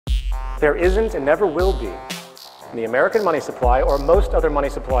There isn't and never will be, in the American money supply or most other money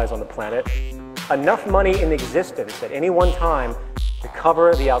supplies on the planet, enough money in existence at any one time to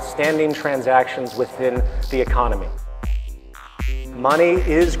cover the outstanding transactions within the economy. Money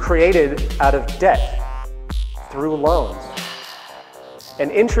is created out of debt through loans.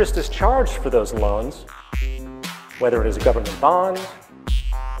 And interest is charged for those loans, whether it is a government bond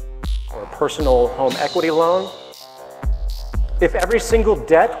or a personal home equity loan. If every single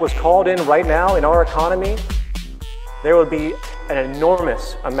debt was called in right now in our economy, there would be an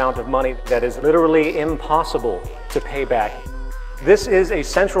enormous amount of money that is literally impossible to pay back. This is a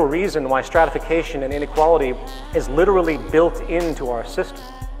central reason why stratification and inequality is literally built into our system.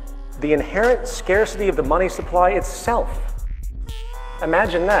 The inherent scarcity of the money supply itself.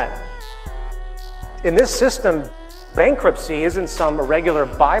 Imagine that. In this system, bankruptcy isn't some irregular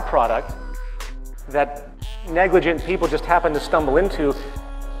byproduct that negligent people just happen to stumble into.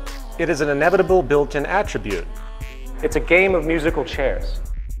 It is an inevitable built-in attribute. It's a game of musical chairs.